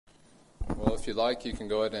Well, if you'd like, you can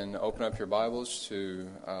go ahead and open up your Bibles to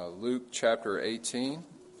Luke chapter 18.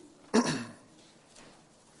 We're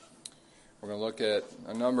going to look at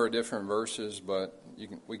a number of different verses, but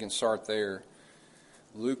we can start there.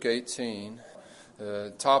 Luke 18.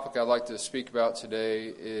 The topic I'd like to speak about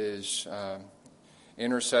today is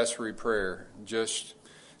intercessory prayer. Just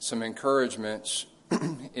some encouragements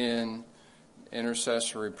in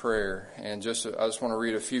intercessory prayer. And I just want to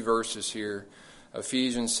read a few verses here.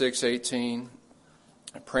 Ephesians 6:18,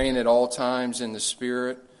 praying at all times in the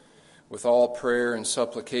Spirit with all prayer and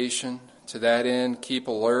supplication. To that end, keep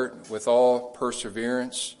alert with all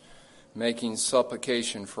perseverance, making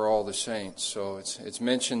supplication for all the saints. So it's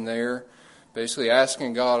mentioned there, basically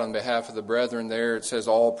asking God on behalf of the brethren there. It says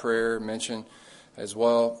all prayer mentioned as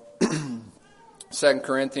well. 2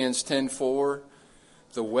 Corinthians 10:4,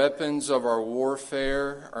 the weapons of our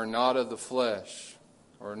warfare are not of the flesh,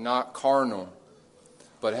 or not carnal,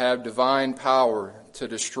 but have divine power to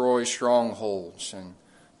destroy strongholds. And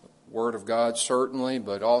the Word of God certainly,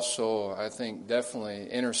 but also I think definitely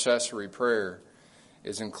intercessory prayer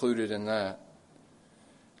is included in that.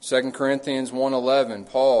 2 Corinthians 1:11,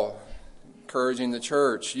 Paul encouraging the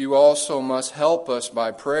church, you also must help us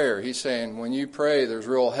by prayer. He's saying when you pray, there's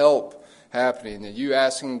real help happening, that you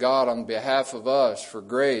asking God on behalf of us for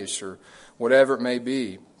grace or whatever it may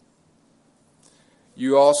be.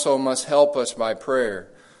 You also must help us by prayer,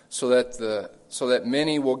 so that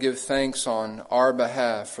many will give thanks on our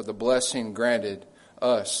behalf for the blessing granted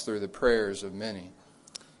us through the prayers of many.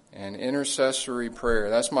 And intercessory prayer,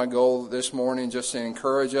 that's my goal this morning, just to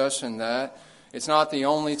encourage us in that. It's not the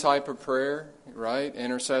only type of prayer, right?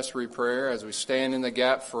 Intercessory prayer, as we stand in the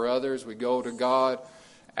gap for others, we go to God,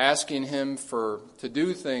 asking Him to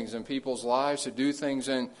do things in people's lives, to do things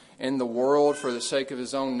in the world for the sake of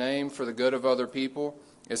His own name, for the good of other people.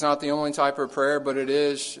 It's not the only type of prayer, but it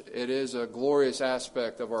is a glorious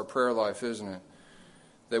aspect of our prayer life, isn't it?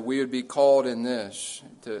 That we would be called in this,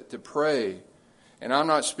 to pray. And I'm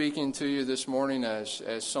not speaking to you this morning as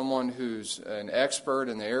someone who's an expert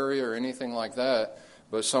in the area or anything like that,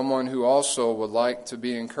 but someone who also would like to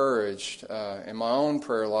be encouraged in my own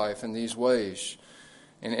prayer life in these ways,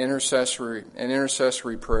 in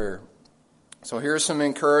intercessory prayer. So here's some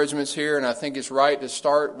encouragements here, and I think it's right to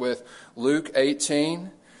start with Luke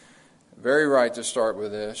 18. Very right to start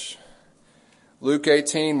with this. Luke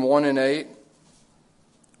 18, 1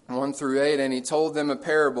 through 8, and He told them a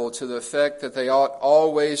parable to the effect that they ought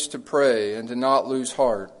always to pray and to not lose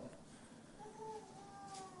heart.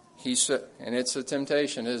 He said, and it's a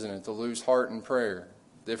temptation, isn't it, to lose heart in prayer.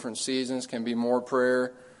 Different seasons can be more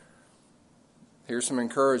prayer. Here's some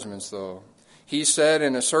encouragements, though. He said,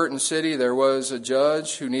 in a certain city there was a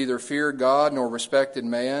judge who neither feared God nor respected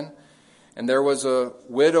man. And there was a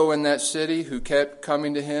widow in that city who kept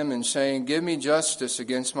coming to him and saying, give me justice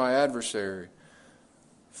against my adversary.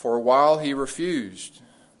 For a while he refused.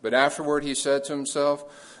 But afterward he said to himself,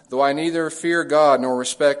 though I neither fear God nor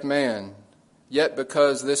respect man, yet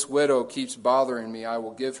because this widow keeps bothering me, I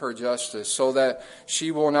will give her justice, so that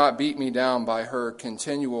she will not beat me down by her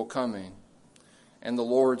continual coming. And the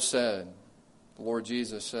Lord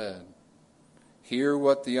Jesus said, hear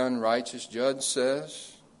what the unrighteous judge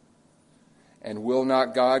says. And will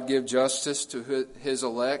not God give justice to His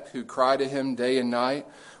elect who cry to Him day and night?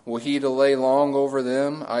 Will He delay long over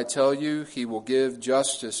them? I tell you, He will give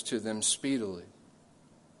justice to them speedily.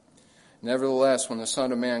 Nevertheless, when the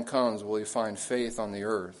Son of Man comes, will He find faith on the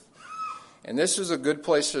earth? And this is a good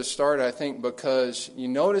place to start, I think, because you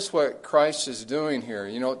notice what Christ is doing here.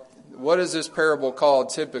 You know, what is this parable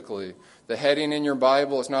called typically? The heading in your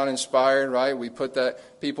Bible is not inspired, right?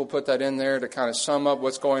 People put that in there to kind of sum up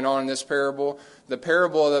what's going on in this parable. The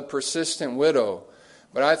parable of the persistent widow.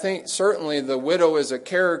 But I think certainly the widow is a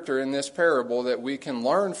character in this parable that we can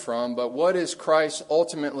learn from. But what is Christ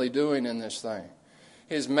ultimately doing in this thing?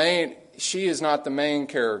 She is not the main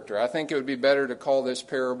character. I think it would be better to call this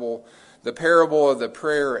parable the parable of the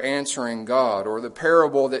prayer answering God, or the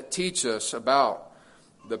parable that teaches us about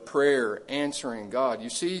the prayer answering God. You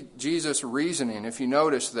see Jesus' reasoning, if you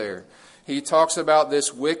notice there. He talks about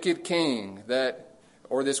this wicked king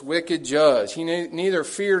or this wicked judge. He neither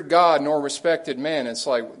feared God nor respected man. It's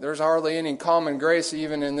like there's hardly any common grace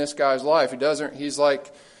even in this guy's life. He's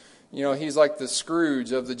like the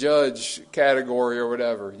Scrooge of the judge category or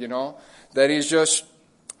whatever, that he's just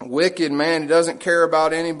wicked man. He doesn't care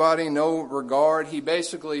about anybody, no regard. He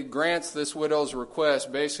basically grants this widow's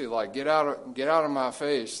request, basically like, get out of my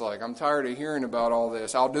face. Like, I'm tired of hearing about all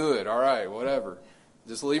this. I'll do it. All right, whatever.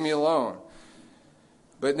 Just leave me alone.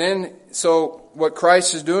 But then, so what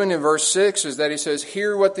Christ is doing in verse 6 is that He says,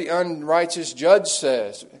 hear what the unrighteous judge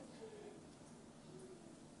says.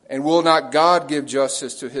 And will not God give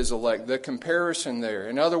justice to his elect? The comparison there.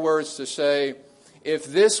 In other words, to say, if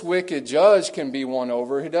this wicked judge can be won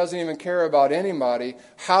over, who doesn't even care about anybody,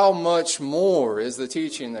 how much more is the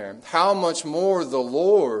teaching there? How much more the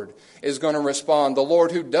Lord is going to respond? The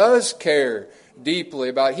Lord who does care deeply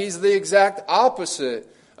about, he's the exact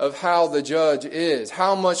opposite of how the judge is.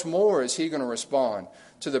 How much more is he going to respond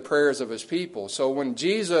to the prayers of his people? So when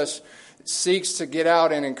Jesus seeks to get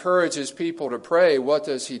out and encourage his people to pray, what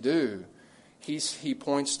does he do? He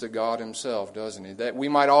points to God himself, doesn't he? That we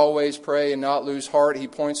might always pray and not lose heart. He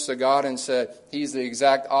points to God and said, he's the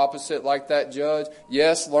exact opposite like that judge.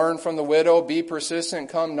 Yes, learn from the widow, be persistent,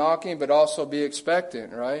 come knocking, but also be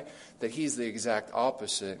expectant, right? That he's the exact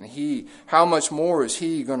opposite. And how much more is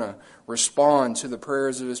he going to respond to the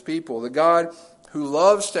prayers of his people? The God who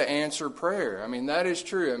loves to answer prayer. I mean, that is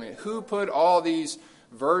true. I mean, who put all these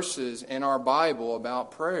verses in our Bible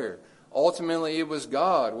about prayer? Ultimately, it was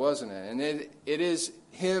God, wasn't it? And it is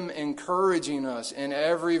him encouraging us in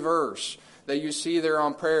every verse that you see there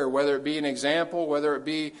on prayer, whether it be an example, whether it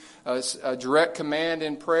be a direct command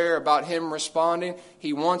in prayer about him responding.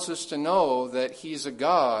 He wants us to know that he's a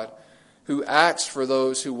God who acts for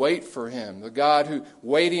those who wait for him. The God who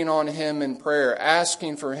waiting on him in prayer,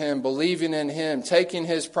 asking for him, believing in him, taking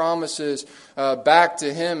his promises back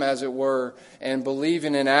to him, as it were, and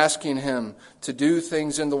believing and asking him to do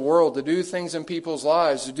things in the world, to do things in people's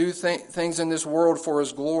lives, to do things in this world for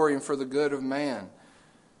his glory and for the good of man.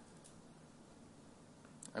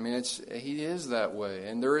 I mean, he is that way.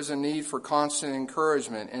 And there is a need for constant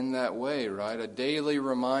encouragement in that way, right? A daily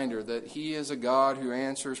reminder that he is a God who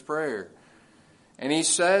answers prayer. And he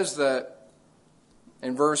says that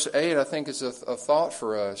in verse 8, I think it's a thought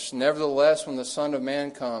for us. Nevertheless, when the Son of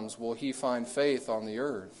Man comes, will he find faith on the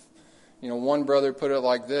earth? You know, one brother put it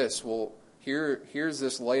like this. Well, here's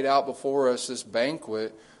this laid out before us, this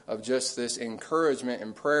banquet of just this encouragement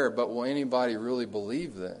and prayer. But will anybody really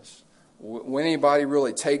believe this? Will anybody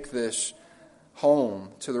really take this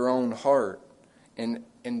home to their own heart and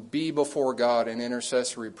be before God in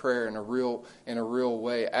intercessory prayer in a real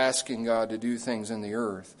way, asking God to do things in the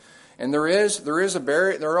earth? And there is a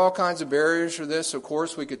barrier. There are all kinds of barriers for this, of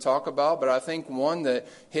course, we could talk about. But I think one that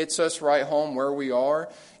hits us right home where we are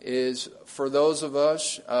is for those of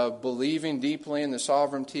us believing deeply in the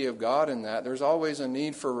sovereignty of God in that, there's always a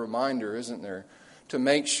need for a reminder, isn't there? To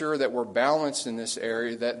make sure that we're balanced in this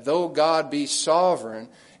area, that though God be sovereign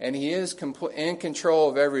and he is in control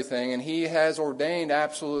of everything and he has ordained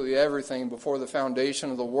absolutely everything before the foundation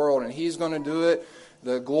of the world and he's going to do it,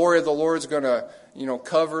 the glory of the Lord is going to,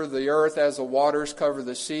 cover the earth as the waters cover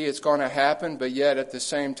the sea. It's going to happen, but yet at the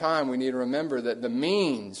same time we need to remember that the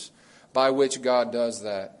means by which God does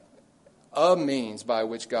that,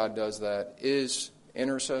 is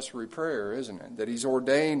intercessory prayer, isn't it? That He's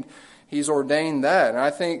ordained that. And I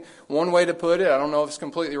think one way to put it, I don't know if it's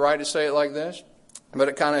completely right to say it like this, but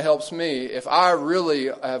it kind of helps me. If I really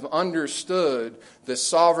have understood the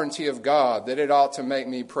sovereignty of God, that it ought to make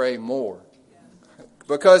me pray more.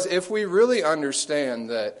 Because if we really understand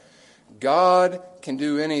that God can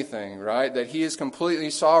do anything, right? That He is completely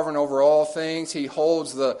sovereign over all things. He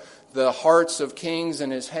holds the hearts of kings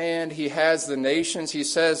in His hand. He has the nations. He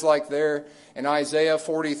says, like there in Isaiah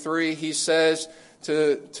 43, He says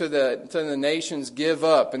to the nations, give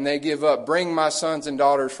up. And they give up. Bring my sons and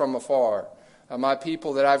daughters from afar. My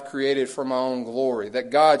people that I've created for my own glory. That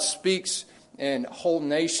God speaks and whole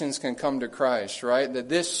nations can come to Christ, right? That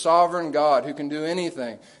this sovereign God who can do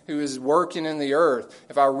anything, who is working in the earth,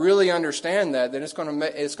 if I really understand that, then it's going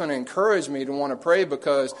to encourage me to want to pray,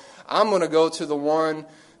 because I'm going to go to the one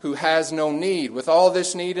who has no need. With all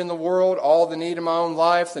this need in the world, all the need in my own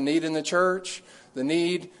life, the need in the church, the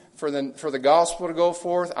need for the gospel to go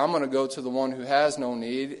forth, I'm going to go to the one who has no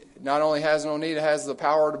need. Not only has no need, it has the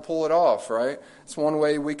power to pull it off, right? It's one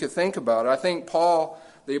way we could think about it. I think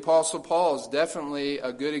the Apostle Paul is definitely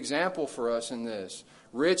a good example for us in this.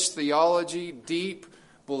 Rich theology, deep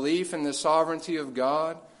belief in the sovereignty of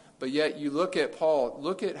God, but yet you look at Paul,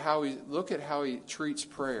 look at how he treats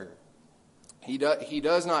prayer. He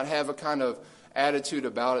does not have a kind of attitude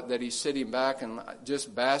about it that he's sitting back and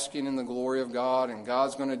just basking in the glory of God and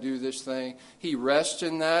God's going to do this thing. He rests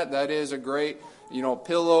in that. That is a great,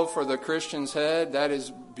 pillow for the Christian's head. That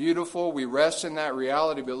is beautiful. We rest in that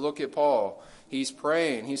reality. But look at Paul. He's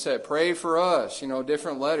praying. He said, pray for us.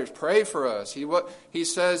 Different letters. Pray for us. He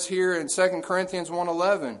says here in 2 Corinthians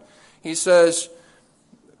 1:11, he says,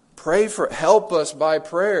 help us by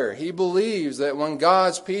prayer. He believes that when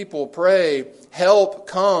God's people pray, help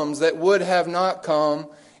comes that would have not come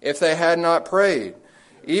if they had not prayed.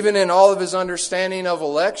 Even in all of his understanding of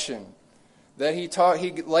election, that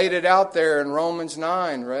he laid it out there in Romans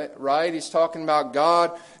 9, right? He's talking about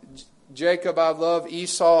God. Jacob I've loved,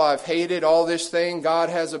 Esau I've hated, all this thing. God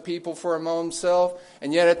has a people for himself.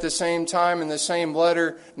 And yet at the same time, in the same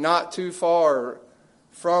letter, not too far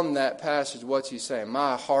from that passage, what's he saying?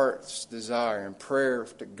 My heart's desire and prayer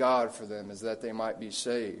to God for them is that they might be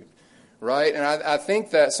saved. Right? And I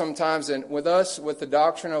think that sometimes with us, with the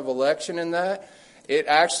doctrine of election and that, it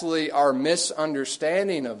actually, our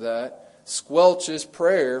misunderstanding of that squelches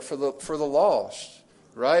prayer for the lost.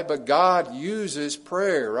 Right? But God uses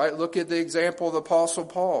prayer, right? Look at the example of the Apostle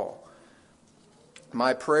Paul.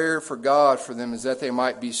 My prayer for God for them is that they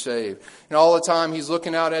might be saved. And all the time he's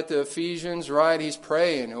looking out at the Ephesians, right? He's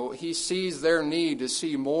praying. He sees their need to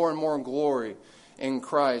see more and more glory in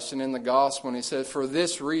Christ and in the gospel. And he says, for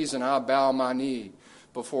this reason I bow my knee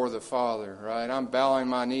before the Father, right? I'm bowing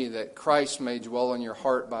my knee that Christ may dwell in your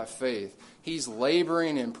heart by faith. He's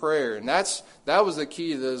laboring in prayer. And that was the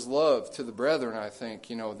key to his love to the brethren, I think,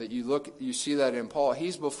 that you see that in Paul.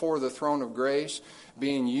 He's before the throne of grace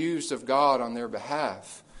being used of God on their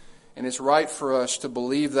behalf. And it's right for us to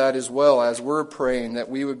believe that as well as we're praying, that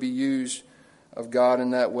we would be used of God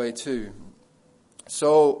in that way too.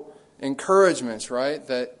 So, encouragements, right?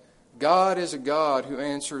 That God is a God who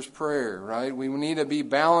answers prayer, right? We need to be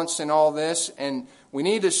balanced in all this, and we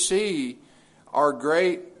need to see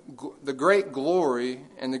the great glory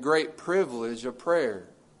and the great privilege of prayer.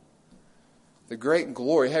 The great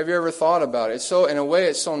glory. Have you ever thought about it? In a way,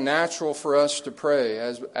 it's so natural for us to pray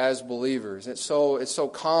as believers. It's so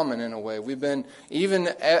common in a way. Even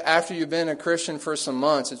after you've been a Christian for some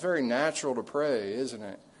months, it's very natural to pray, isn't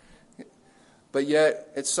it? But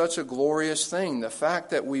yet, it's such a glorious thing. The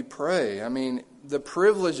fact that we pray. I mean, the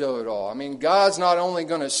privilege of it all. I mean, God's not only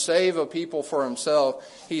going to save a people for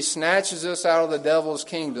himself. He snatches us out of the devil's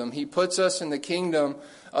kingdom. He puts us in the kingdom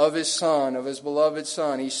of his Son, of his beloved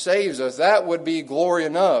Son. He saves us. That would be glory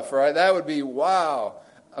enough, right? That would be, wow,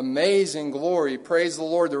 amazing glory. Praise the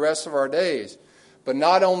Lord the rest of our days. But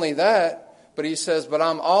not only that, but he says, but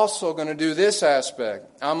I'm also going to do this aspect.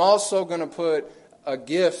 I'm also going to put a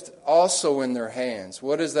gift also in their hands.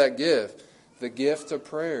 What is that gift? The gift of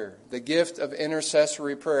prayer. The gift of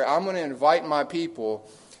intercessory prayer. I'm going to invite my people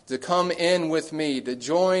to come in with me, to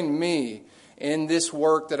join me in this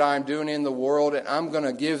work that I'm doing in the world, and I'm going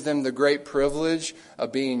to give them the great privilege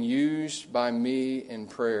of being used by me in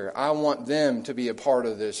prayer. I want them to be a part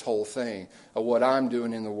of this whole thing, of what I'm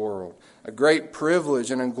doing in the world. A great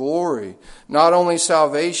privilege and a glory. Not only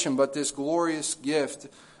salvation, but this glorious gift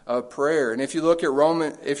of prayer. And if you look at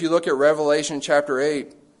Revelation chapter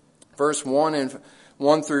 8, verse 1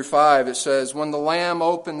 through 5, it says, when the Lamb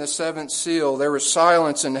opened the seventh seal, there was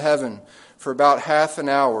silence in heaven for about half an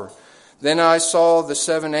hour. Then I saw the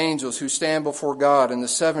seven angels who stand before God, and the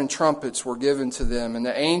seven trumpets were given to them. And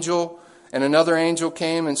another angel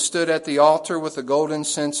came and stood at the altar with a golden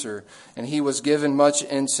censer, and he was given much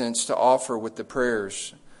incense to offer with the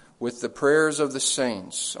prayers of the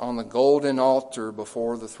saints on the golden altar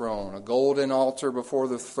before the throne. A golden altar before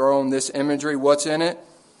the throne. This imagery, what's in it?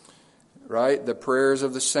 Right? The prayers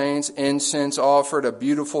of the saints, incense offered, a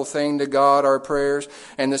beautiful thing to God, our prayers.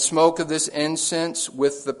 And the smoke of this incense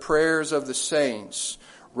with the prayers of the saints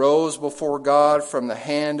rose before God from the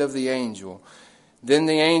hand of the angel. Then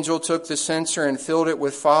the angel took the censer and filled it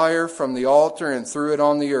with fire from the altar and threw it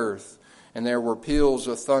on the earth. And there were peals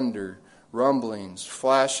of thunder, rumblings,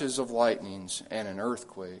 flashes of lightnings, and an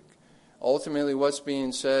earthquake. Ultimately, what's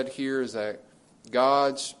being said here is that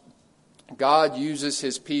God uses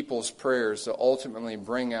his people's prayers to ultimately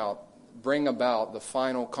bring about the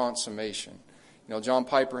final consummation. John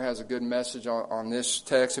Piper has a good message on this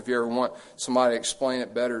text if you ever want somebody to explain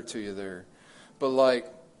it better to you there. But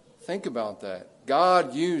think about that.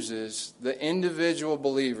 God uses the individual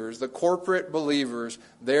believers, the corporate believers,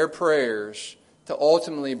 their prayers to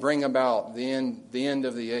ultimately bring about the end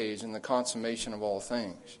of the age and the consummation of all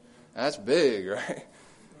things. That's big, right?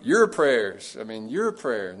 Your prayers,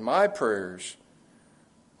 my prayers.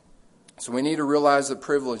 So we need to realize the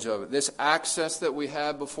privilege of it. This access that we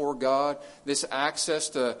have before God, this access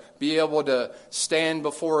to be able to stand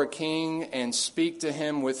before a king and speak to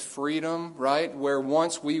him with freedom, right? Where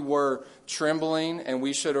once we were trembling and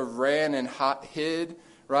we should have ran and hid,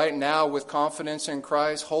 right? Now with confidence in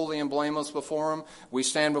Christ, holy and blameless before him, we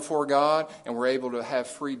stand before God and we're able to have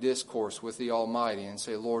free discourse with the Almighty and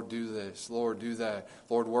say, Lord, do this. Lord, do that.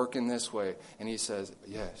 Lord, work in this way. And he says,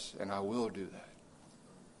 yes, and I will do that.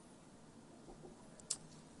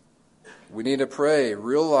 We need to pray,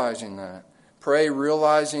 realizing that. Pray,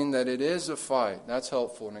 realizing that it is a fight. That's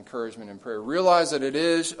helpful and encouragement in prayer. Realize that it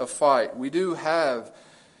is a fight. We do have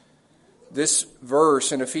This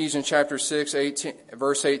verse in Ephesians chapter 6,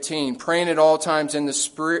 verse 18, praying at all times in the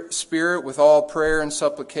Spirit with all prayer and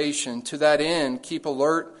supplication. To that end, keep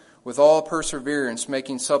alert with all perseverance,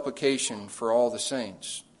 making supplication for all the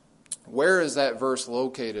saints. Where is that verse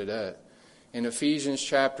located at? In Ephesians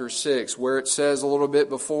chapter 6, where it says a little bit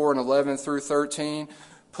before in 11 through 13,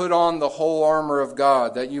 put on the whole armor of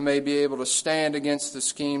God, that you may be able to stand against the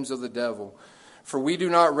schemes of the devil. For we do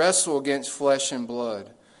not wrestle against flesh and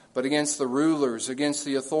blood, but against the rulers, against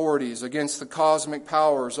the authorities, against the cosmic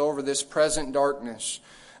powers over this present darkness,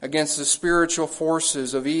 against the spiritual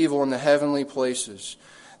forces of evil in the heavenly places.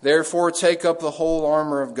 Therefore take up the whole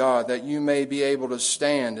armor of God, that you may be able to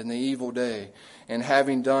stand in the evil day, and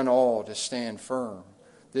having done all, to stand firm.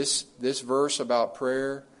 This verse about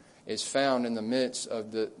prayer is found in the midst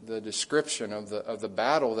of the description of the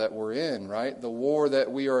battle that we're in, right? The war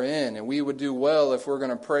that we are in. And we would do well, if we're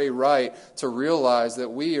going to pray right, to realize that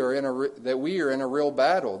we are in a real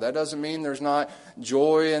battle. That doesn't mean there's not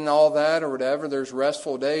joy and all that or whatever. There's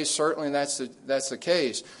restful days. Certainly that's the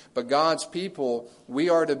case. But God's people, we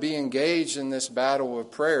are to be engaged in this battle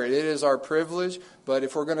of prayer. It is our privilege, but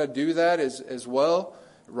if we're going to do that as well,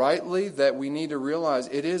 rightly, that we need to realize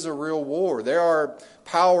it is a real war. There are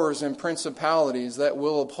powers and principalities that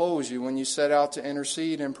will oppose you when you set out to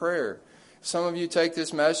intercede in prayer. Some of you take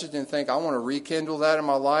this message and think, I want to rekindle that in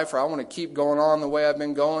my life, or I want to keep going on the way I've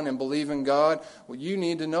been going and believe in God. Well, you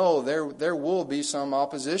need to know there will be some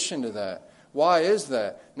opposition to that. Why is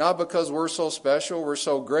that? Not because we're so special, we're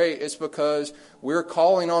so great. It's because we're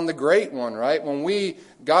calling on the great one, right? When we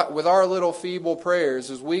got with our little feeble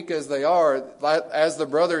prayers, as weak as they are, as the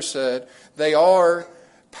brother said, they are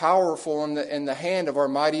powerful in the hand of our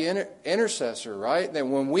mighty intercessor, right? That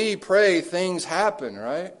when we pray, things happen,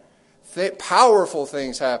 right? Powerful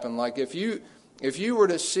things happen. Like if you were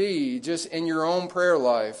to see just in your own prayer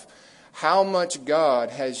life how much God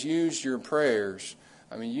has used your prayers,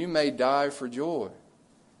 I mean, you may die for joy.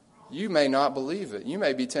 You may not believe it. You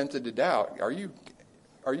may be tempted to doubt. Are you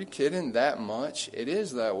kidding that much? It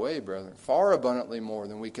is that way, brother. Far abundantly more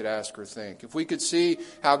than we could ask or think. If we could see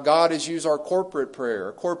how God has used our corporate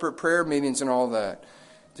prayer meetings and all that,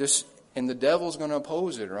 and the devil's going to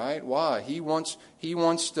oppose it, right? Why? He wants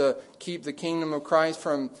to keep the kingdom of Christ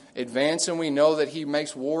from advancing. We know that he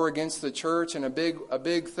makes war against the church, and a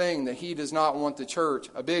big thing that he does not want the church,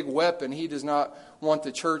 a big weapon he does not want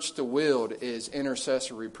the church to wield is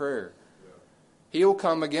intercessory prayer. He'll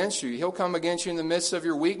come against you. He'll come against you in the midst of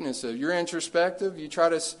your weaknesses. You're introspective.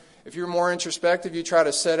 If you're more introspective, you try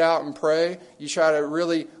to set out and pray. You try to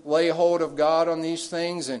really lay hold of God on these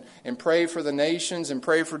things and pray for the nations and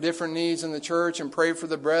pray for different needs in the church and pray for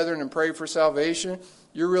the brethren and pray for salvation.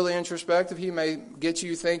 You're really introspective. He may get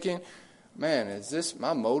you thinking, man, is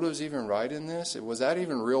my motives even right in this? Was that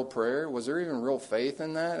even real prayer? Was there even real faith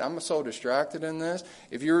in that? I'm so distracted in this.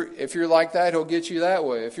 If you're like that, he'll get you that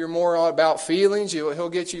way. If you're more about feelings, he'll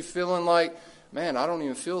get you feeling like, man, I don't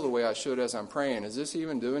even feel the way I should as I'm praying. Is this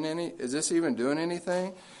even doing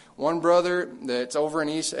anything? One brother that's over in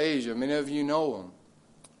East Asia, many of you know him.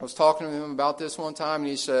 I was talking to him about this one time, and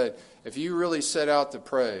he said, if you really set out to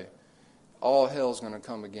pray, all hell's going to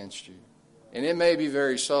come against you. And it may be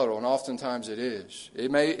very subtle, and oftentimes it is.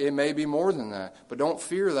 It may be more than that. But don't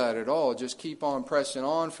fear that at all. Just keep on pressing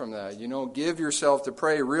on from that. Give yourself to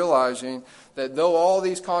pray, realizing that though all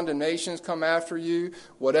these condemnations come after you,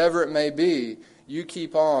 whatever it may be, you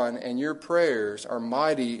keep on, and your prayers are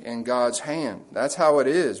mighty in God's hand. That's how it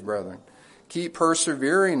is, brethren. Keep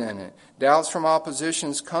persevering in it. Doubts from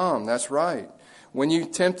oppositions come. That's right. When you're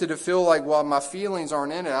tempted to feel like, well, my feelings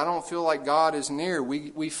aren't in it, I don't feel like God is near,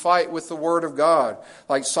 we fight with the Word of God.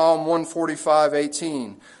 Like Psalm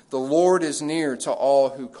 145:18, the Lord is near to all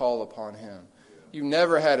who call upon Him. You've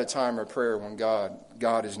never had a time of prayer when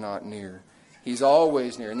God is not near. He's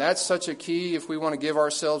always near. And that's such a key if we want to give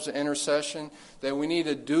ourselves to intercession, that we need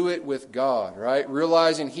to do it with God, right?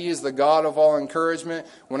 Realizing He is the God of all encouragement.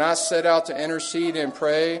 When I set out to intercede and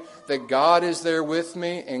pray, that God is there with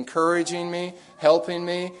me, encouraging me, helping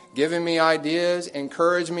me, giving me ideas,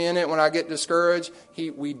 encourage me in it when I get discouraged.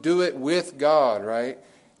 We do it with God, right?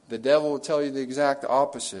 The devil will tell you the exact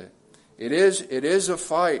opposite. It is a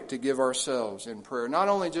fight to give ourselves in prayer. Not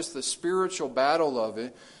only just the spiritual battle of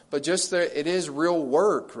it, but just it is real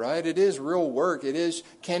work, right? It is real work.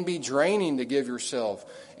 Can be draining to give yourself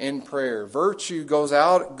in prayer. Virtue goes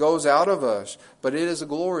out of us, but it is a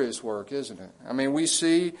glorious work, isn't it? I mean, we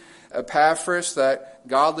see Epaphras, that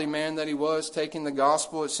godly man that he was, taking the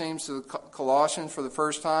gospel, it seems, to the Colossians for the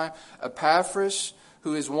first time. Epaphras,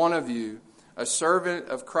 who is one of you, a servant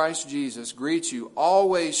of Christ Jesus, greets you,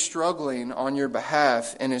 always struggling on your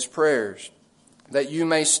behalf in his prayers, that you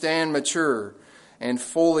may stand mature and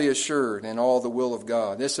fully assured in all the will of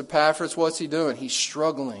God. This Epaphras, what's he doing? He's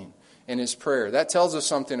struggling in his prayer. That tells us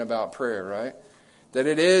something about prayer, right? That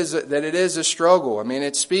it is a struggle. I mean,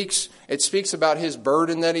 it speaks about his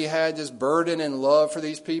burden that he had, this burden and love for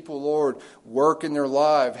these people. Lord, work in their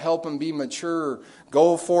life, help them be mature,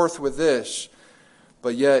 go forth with this.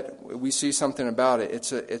 But yet we see something about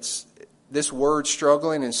it. It's this word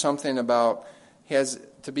struggling is something about he has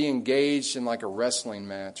to be engaged in like a wrestling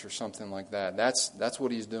match or something like that. That's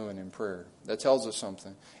what he's doing in prayer. That tells us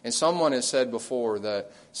something. And someone has said before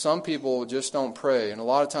that some people just don't pray. And a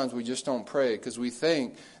lot of times we just don't pray because we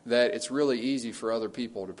think that it's really easy for other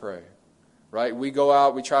people to pray. Right? We go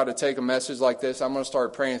out, we try to take a message like this. I'm going to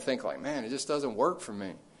start praying and think like, man, it just doesn't work for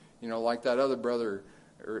me. You know, like that other brother,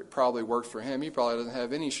 or it probably worked for him. He probably doesn't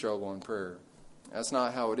have any struggle in prayer. That's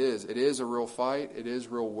not how it is. It is a real fight. It is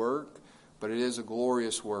real work. But it is a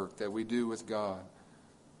glorious work that we do with God.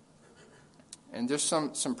 And just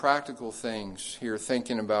some practical things here,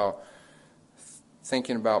 thinking about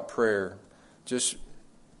prayer. Just,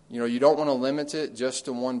 you don't want to limit it just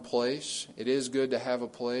to one place. It is good to have a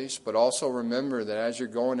place, but also remember that as you're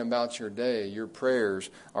going about your day, your prayers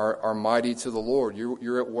are mighty to the Lord.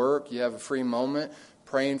 You're at work, you have a free moment,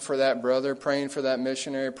 praying for that brother, praying for that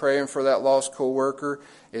missionary, praying for that lost co-worker.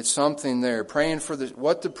 It's something there. Praying for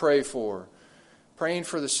what to pray for. Praying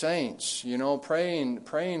for the saints,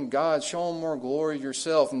 praying God, show them more glory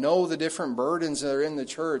yourself. Know the different burdens that are in the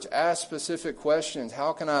church. Ask specific questions.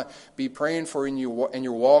 How can I be praying for in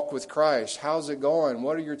your walk with Christ? How's it going?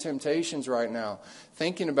 What are your temptations right now?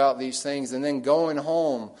 Thinking about these things and then going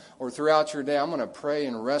home or throughout your day, I'm going to pray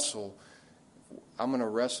and wrestle. I'm going to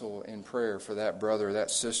wrestle in prayer for that brother,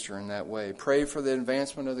 that sister in that way. Pray for the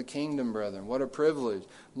advancement of the kingdom, brethren. What a privilege.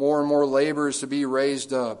 More and more laborers to be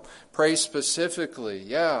raised up. Pray specifically.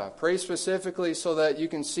 Yeah, pray specifically so that you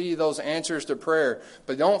can see those answers to prayer.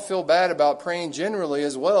 But don't feel bad about praying generally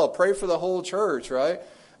as well. Pray for the whole church, right?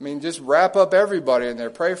 I mean, just wrap up everybody in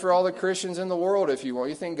there. Pray for all the Christians in the world if you want.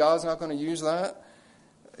 You think God's not going to use that?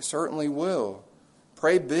 It certainly will.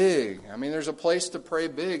 Pray big. I mean, there's a place to pray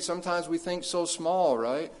big. Sometimes we think so small,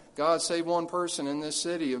 right? God saved one person in this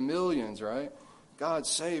city of millions, right? God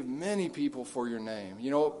saved many people for your name.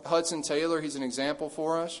 Hudson Taylor, he's an example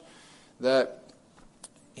for us that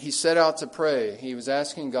he set out to pray. He was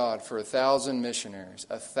asking God for 1,000 missionaries.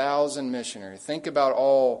 1,000 missionaries. Think about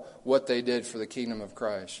all what they did for the kingdom of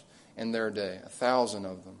Christ in their day. 1,000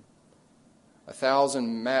 of them.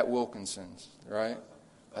 1,000 Matt Wilkinsons, right?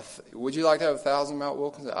 Would you like to have 1,000 Matt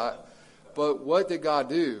Wilkinsons? But what did God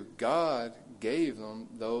do? God gave them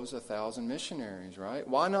those 1,000 missionaries, right?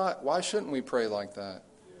 Why not? Why shouldn't we pray like that?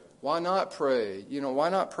 Why not pray? Why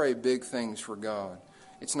not pray big things for God?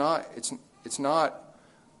 It's not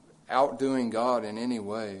outdoing God in any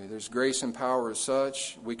way. There's grace and power as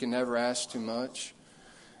such. We can never ask too much.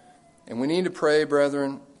 And we need to pray,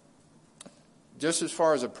 brethren. Just as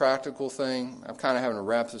far as a practical thing, I'm kind of having to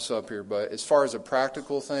wrap this up here, but as far as a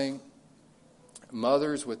practical thing,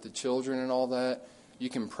 mothers with the children and all that, you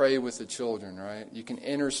can pray with the children, right? You can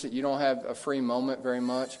intercede. You don't have a free moment very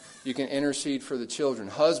much. You can intercede for the children.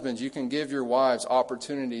 Husbands, you can give your wives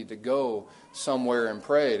opportunity to go somewhere and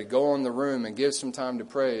pray, to go in the room and give some time to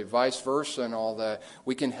pray, vice versa and all that.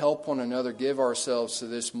 We can help one another, give ourselves to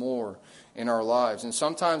this more in our lives. And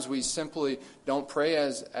sometimes we simply don't pray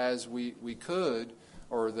as we could,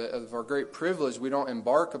 or of our great privilege, we don't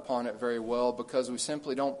embark upon it very well because we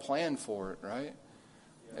simply don't plan for it, right?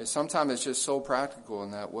 And sometimes it's just so practical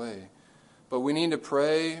in that way. But we need to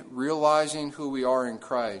pray realizing who we are in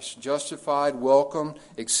Christ. Justified, welcomed,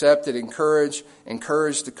 accepted, encouraged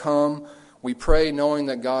to come. We pray knowing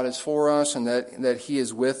that God is for us and that He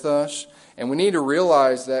is with us. And we need to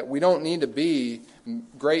realize that we don't need to be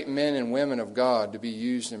great men and women of God to be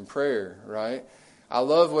used in prayer, right? I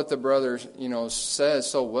love what the brother, says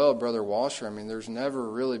so well, Brother Washer. I mean, there's never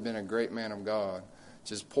really been a great man of God.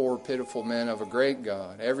 Just poor, pitiful men of a great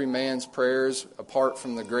God. Every man's prayers, apart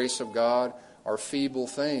from the grace of God, are feeble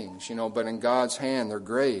things, but in God's hand, they're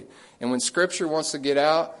great. And when Scripture wants to get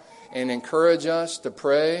out and encourage us to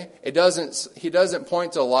pray, He doesn't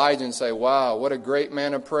point to Elijah and say, wow, what a great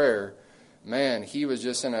man of prayer. Man, he was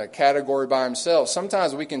just in a category by himself.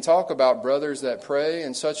 Sometimes we can talk about brothers that pray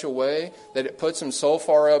in such a way that it puts them so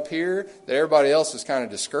far up here that everybody else is kind of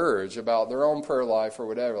discouraged about their own prayer life or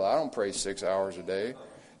whatever. Like, I don't pray 6 hours a day,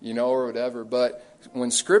 or whatever. But when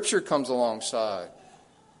Scripture comes alongside,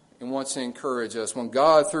 and wants to encourage us. When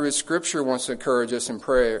God, through His Scripture, wants to encourage us in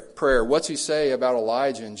prayer, what's He say about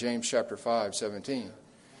Elijah in James chapter 5:17?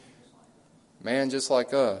 Man just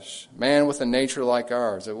like us. Man with a nature like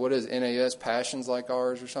ours. What is NAS? Passions like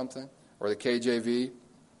ours or something? Or the KJV?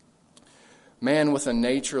 Man with a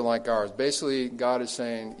nature like ours. Basically, God is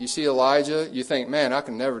saying, you see Elijah, you think, man, I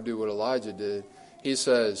can never do what Elijah did. He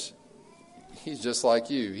says, he's just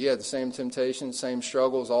like you. He had the same temptations, same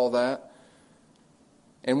struggles, all that.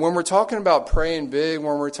 And when we're talking about praying big,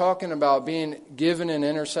 when we're talking about being given an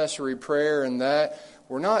intercessory prayer and that,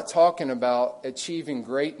 we're not talking about achieving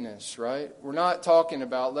greatness, right? We're not talking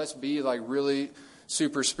about let's be like really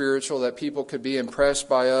super spiritual, that people could be impressed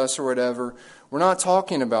by us or whatever. We're not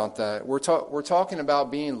talking about that. We're talking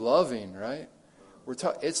about being loving, right?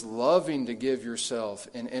 It's loving to give yourself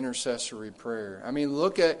in intercessory prayer. I mean,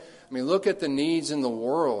 look at the needs in the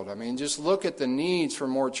world. I mean, just look at the needs for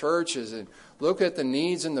more churches and look at the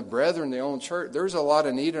needs in the brethren in the own church. There's a lot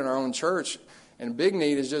of need in our own church. And a big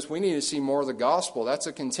need is just we need to see more of the gospel. That's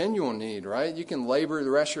a continual need, right? You can labor the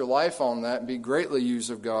rest of your life on that and be greatly used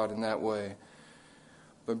of God in that way.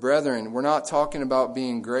 But brethren, we're not talking about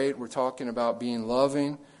being great. We're talking about being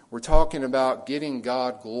loving. We're talking about getting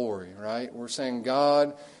God glory, right? We're saying,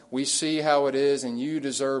 God, we see how it is and you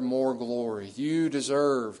deserve more glory. You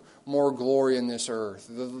deserve more glory in this earth.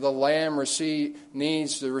 The Lamb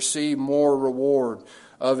needs to receive more reward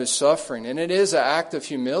of His suffering. And it is an act of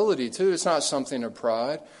humility too. It's not something of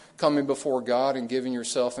pride, coming before God and giving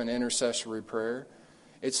yourself an intercessory prayer.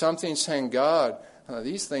 It's something saying, God,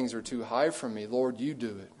 these things are too high for me. Lord, you do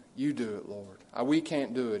it. You do it, Lord. We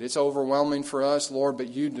can't do it. It's overwhelming for us, Lord, but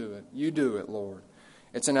you do it. You do it, Lord.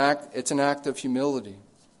 It's an act of humility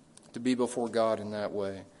to be before God in that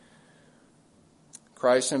way.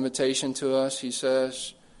 Christ's invitation to us, He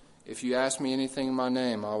says, if you ask me anything in my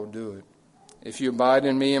name, I will do it. If you abide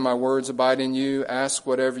in me and my words abide in you, ask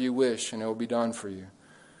whatever you wish and it will be done for you.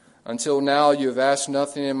 Until now you have asked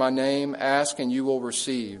nothing in my name. Ask and you will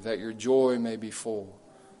receive, that your joy may be full.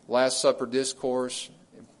 Last Supper discourse,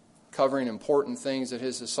 covering important things that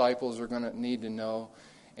His disciples are going to need to know.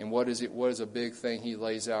 And what is a big thing He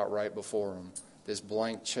lays out right before them? This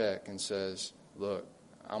blank check and says, look,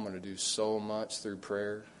 I'm going to do so much through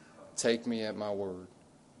prayer. Take me at my word.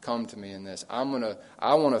 Come to me in this. I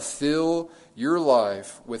want to fill your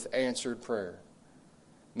life with answered prayer.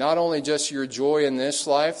 Not only just your joy in this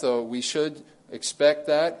life, though we should expect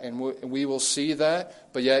that and we will see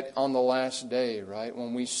that, but yet on the last day, right,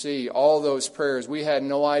 when we see all those prayers, we had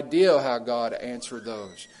no idea how God answered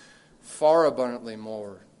those. Far abundantly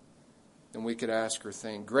more than we could ask or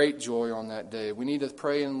think. Great joy on that day. We need to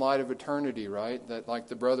pray in light of eternity, right? That, like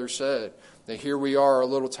the brother said, that here we are, a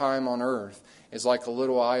little time on earth is like a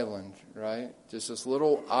little island, right? Just this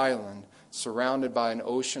little island surrounded by an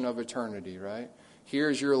ocean of eternity, right?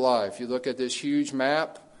 Here's your life. You look at this huge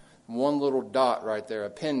map, one little dot right there, a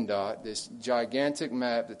pin dot, this gigantic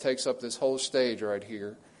map that takes up this whole stage right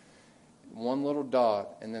here. One little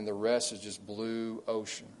dot, and then the rest is just blue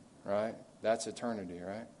ocean, right? That's eternity,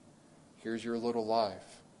 right? Here's your little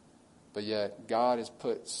life. But yet, God has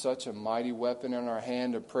put such a mighty weapon in our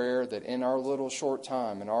hand of prayer that in our little short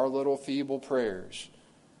time, in our little feeble prayers,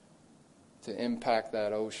 to impact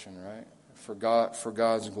that ocean, right? For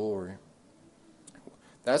God's glory.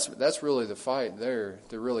 That's really the fight there,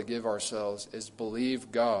 to really give ourselves, is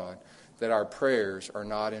believe God that our prayers are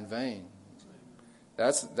not in vain.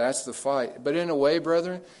 That's the fight. But in a way,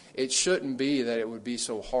 brethren, it shouldn't be that it would be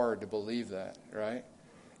so hard to believe that, right?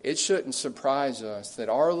 It shouldn't surprise us that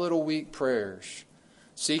our little weak prayers,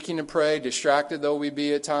 seeking to pray, distracted though we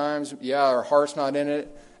be at times, our heart's not in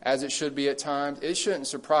it as it should be at times, it shouldn't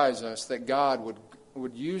surprise us that God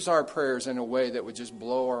would use our prayers in a way that would just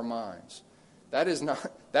blow our minds.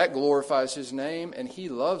 That glorifies His name, and He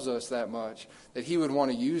loves us that much that He would want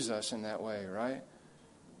to use us in that way, right?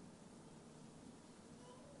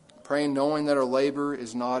 Praying knowing that our labor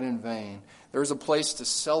is not in vain. There's a place to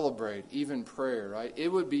celebrate even prayer, right? It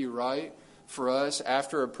would be right for us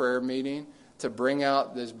after a prayer meeting to bring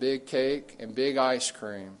out this big cake and big ice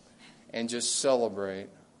cream and just celebrate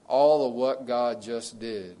all of what God just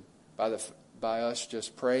did by us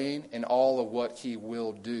just praying and all of what He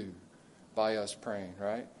will do by us praying,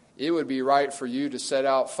 right? It would be right for you to set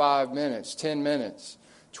out 5 minutes, 10 minutes,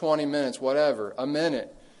 20 minutes, whatever, a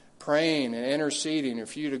minute, praying and interceding, and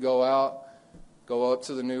for you to go up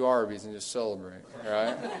to the new Arby's and just celebrate,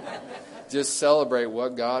 right? Just celebrate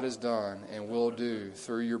what God has done and will do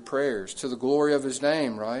through your prayers to the glory of His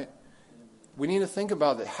name, right? We need to think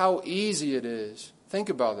about that, how easy it is. Think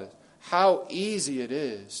about it. how easy it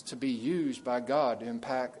is to be used by God to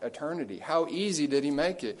impact eternity. How easy did He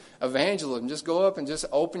make it? Evangelism, just go up and just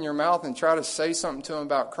open your mouth and try to say something to them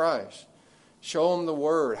about Christ. Show them the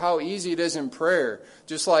Word. How easy it is in prayer.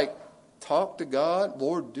 Just like, talk to God,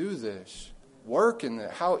 Lord, do this. Work in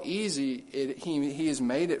that. How easy He has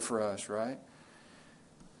made it for us, right?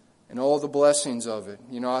 And all the blessings of it.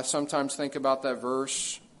 I sometimes think about that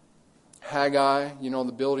verse, Haggai,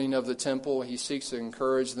 the building of the temple. He seeks to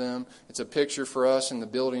encourage them. It's a picture for us in the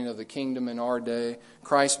building of the kingdom in our day.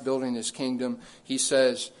 Christ building His kingdom. He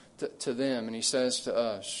says to them, and He says to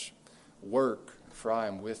us, work, for I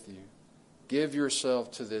am with you. Give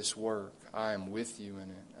yourself to this work. I am with you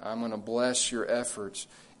in it. I'm going to bless your efforts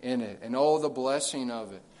in it. And all the blessing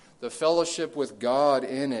of it. The fellowship with God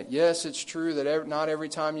in it. Yes, it's true that not every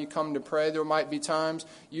time you come to pray, there might be times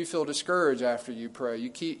you feel discouraged after you pray. You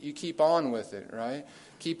keep on with it, right?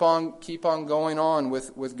 Keep on going on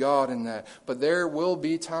with God in that. But there will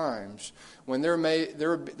be times when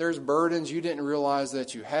there's burdens you didn't realize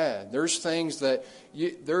that you had. There's things that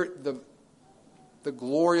the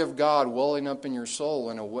glory of God welling up in your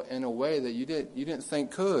soul in a way that you didn't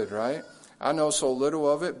think could, right? I know so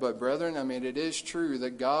little of it, but brethren, it is true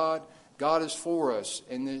that God is for us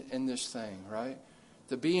in this thing, right?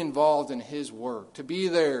 To be involved in His work, to be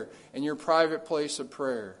there in your private place of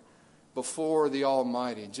prayer before the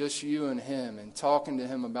Almighty, just you and Him, and talking to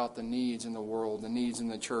Him about the needs in the world, the needs in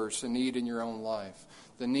the church, the need in your own life,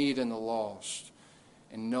 the need in the lost,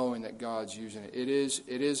 and knowing that God's using it. It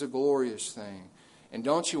is a glorious thing. And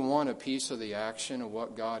don't you want a piece of the action of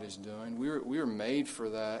what God is doing? We are made for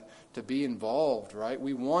that, to be involved, right?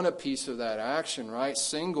 We want a piece of that action, right?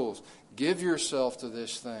 Singles, give yourself to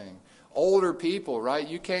this thing. Older people, right?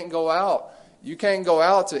 You can't go out. You can't go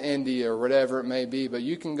out to India or whatever it may be, but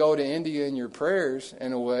you can go to India in your prayers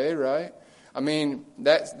in a way, right?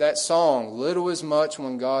 That song, little is much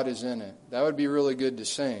when God is in it. That would be really good to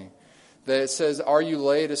sing. That it says, are you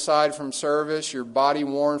laid aside from service, your body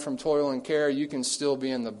worn from toil and care? You can still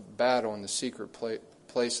be in the battle in the secret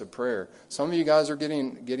place of prayer. Some of you guys are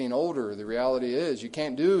getting older. The reality is you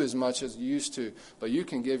can't do as much as you used to, but you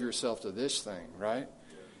can give yourself to this thing, right?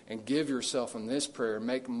 And give yourself in this prayer.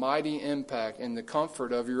 Make mighty impact in the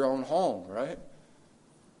comfort of your own home, right?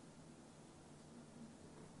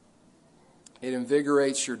 It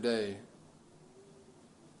invigorates your day.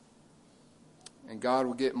 And God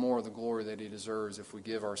will get more of the glory that He deserves if we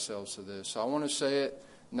give ourselves to this. So I want to say it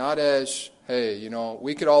not as, hey,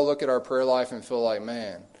 we could all look at our prayer life and feel like,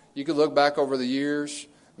 man, you could look back over the years,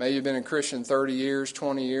 maybe you've been a Christian 30 years,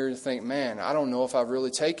 20 years, and think, man, I don't know if I've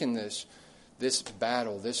really taken this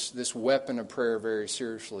battle, this weapon of prayer very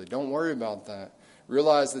seriously. Don't worry about that.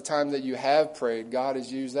 Realize the time that you have prayed, God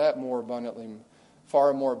has used that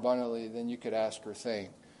far more abundantly than you could ask or think.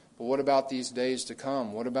 But what about these days to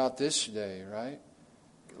come? What about this day, right?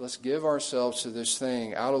 Let's give ourselves to this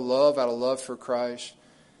thing out of love for Christ,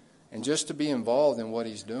 and just to be involved in what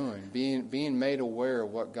He's doing, being made aware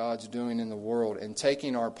of what God's doing in the world, and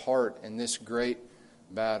taking our part in this great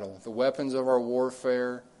battle. The weapons of our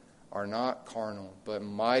warfare are not carnal, but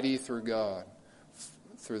mighty through God,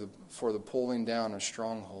 for the pulling down of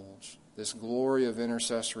strongholds. This glory of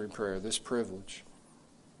intercessory prayer, this privilege.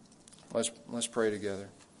 Let's pray together.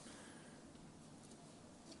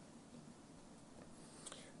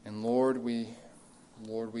 And Lord, we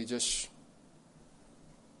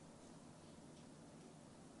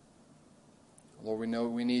know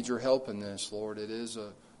we need your help in this, Lord. It is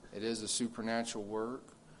a supernatural work.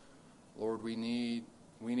 Lord, we need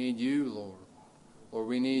you, Lord. Lord,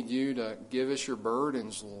 we need you to give us your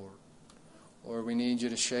burdens, Lord. Lord, we need you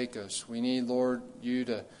to shake us. We need, Lord, you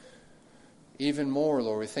to even more,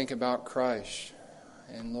 Lord. We think about Christ.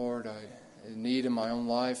 And Lord, I need in my own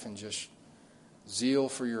life and just zeal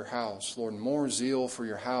for your house, Lord, more zeal for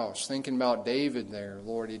your house. Thinking about David there,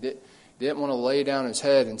 Lord, he didn't want to lay down his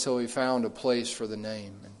head until he found a place for the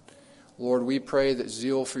name. And Lord, we pray that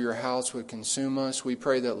zeal for your house would consume us. We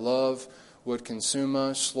pray that love would consume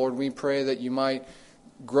us. Lord, we pray that you might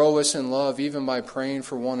grow us in love even by praying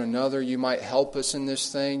for one another. You might help us in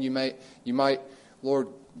this thing. You might, Lord,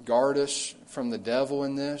 guard us from the devil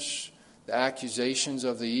in this, the accusations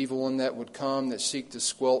of the evil one that would come that seek to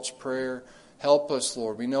squelch prayer. Help us,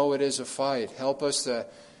 Lord. We know it is a fight. Help us to,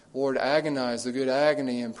 Lord, agonize the good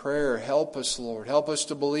agony in prayer. Help us, Lord. Help us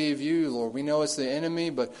to believe you, Lord. We know it's the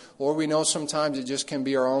enemy, but, Lord, we know sometimes it just can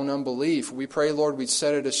be our own unbelief. We pray, Lord, we'd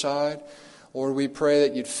set it aside. Lord, we pray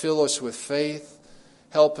that you'd fill us with faith.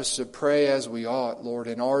 Help us to pray as we ought, Lord,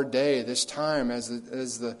 in our day, this time, as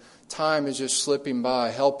the time is just slipping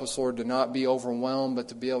by. Help us, Lord, to not be overwhelmed, but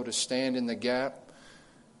to be able to stand in the gap.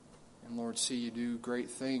 And Lord, see you do great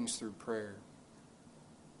things through prayer.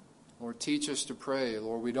 Lord, teach us to pray.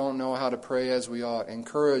 Lord, we don't know how to pray as we ought.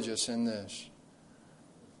 Encourage us in this.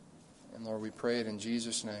 And Lord, we pray it in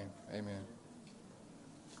Jesus' name. Amen.